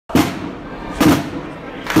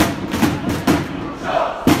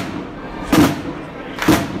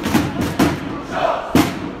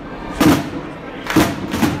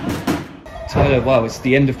Well, it's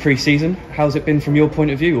the end of pre-season. How's it been from your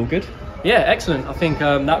point of view? All good? Yeah, excellent. I think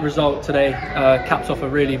that result today caps off a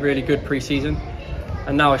really, really good pre-season,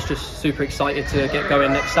 and now it's just super excited to get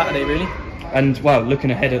going next Saturday, really. And well,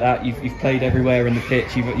 looking ahead at that, you've played everywhere in the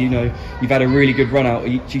pitch. You've had a really good run out.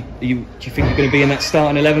 Do you think you're going to be in that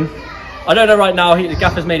starting 11? I don't know right now. The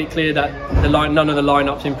gaffer's made it clear that none of the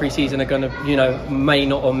lineups in pre-season are going to, may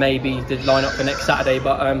not or may be the lineup for next Saturday.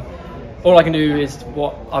 But all I can do is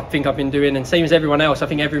what I think I've been doing, and same as everyone else. I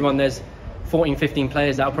think there's 14, 15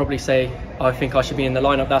 players that will probably say, I think I should be in the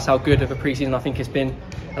lineup. That's how good of a pre-season I think it's been,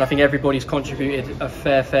 and I think everybody's contributed a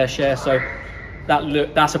fair share. So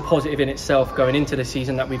that's a positive in itself going into the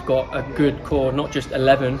season, that we've got a good core, not just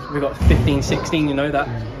 11. We've got 15, 16,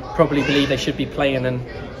 that probably believe they should be playing, and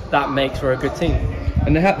that makes for a good team.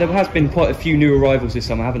 And there has been quite a few new arrivals this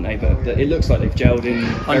summer, haven't they? But it looks like they've gelled in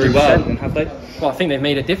very 100%. well, and have they? Well, I think they've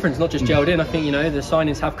made a difference, not just gelled in. I think, the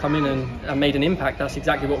signings have come in and made an impact. That's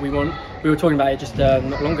exactly what we want. We were talking about it just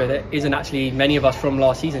not long ago. There isn't actually many of us from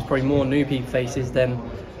last season. It's probably more new faces than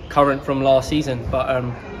current from last season. But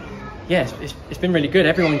yeah, it's been really good.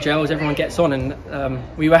 Everyone gels, everyone gets on,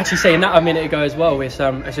 and we were actually saying that a minute ago as well. It's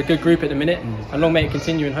a good group at the minute, and long may it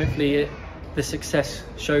continue, and hopefully the success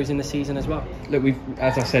shows in the season as well. Look,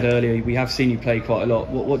 as I said earlier, we have seen you play quite a lot.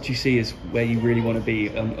 What do you see as where you really want to be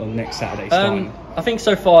on next Saturday starting? I think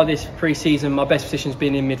so far this pre-season, my best position's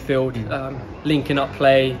been in midfield, linking up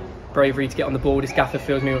play, bravery to get on the ball. This gaffer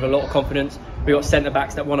fills me with a lot of confidence. We've got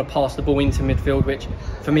centre-backs that want to pass the ball into midfield, which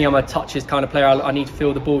for me, I'm a touches kind of player. I need to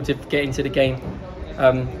feel the ball to get into the game.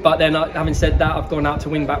 But then, having said that, I've gone out to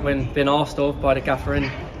wing-back when been asked of by the gaffer, and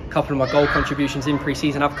a couple of my goal contributions in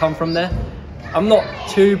pre-season have come from there. I'm not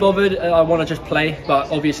too bothered. I want to just play, but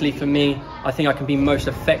obviously for me, I think I can be most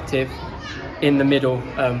effective in the middle.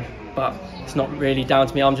 But it's not really down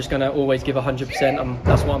to me. I'm just going to always give 100%.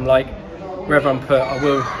 That's what I'm like. Wherever I'm put, I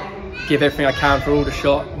will give everything I can for all the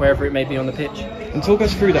shot, wherever it may be on the pitch. And talk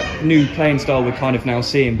us through that new playing style we're kind of now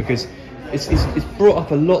seeing, because it's brought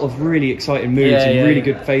up a lot of really exciting moves and really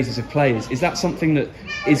good phases of players. Is that something that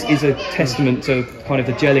is a testament to kind of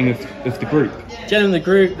the gelling of the group? Gelling the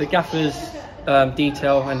group, the gaffer's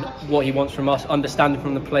detail and what he wants from us, understanding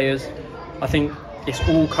from the players. I think it's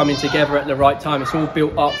all coming together at the right time. It's all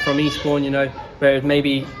built up from Eastbourne, where it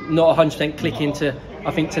maybe not 100% click into.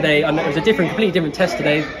 I think today, and it was a completely different test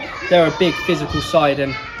today. They're a big physical side,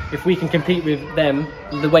 and if we can compete with them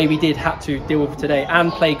the way we had to deal with today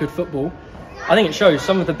and play good football, I think it shows.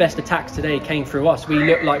 Some of the best attacks today came through us. We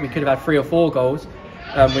looked like we could have had 3 or 4 goals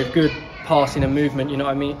with good passing and movement. You know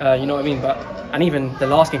what I mean? And even the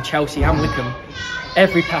last game, Chelsea and Wickham,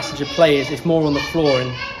 every passage of play is more on the floor,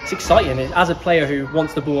 and it's exciting. As a player who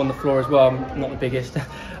wants the ball on the floor as well, I'm not the biggest. You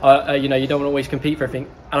don't want to always compete for everything,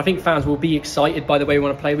 and I think fans will be excited by the way we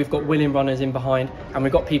want to play. We've got willing runners in behind, and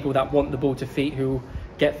we've got people that want the ball to feet who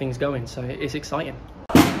get things going. So it's exciting.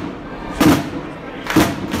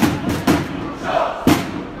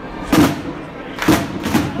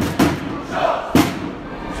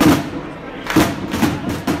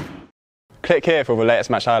 Click here for all the latest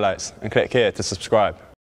match highlights, and click here to subscribe.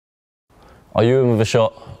 Are you in with a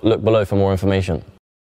shot? Look below for more information.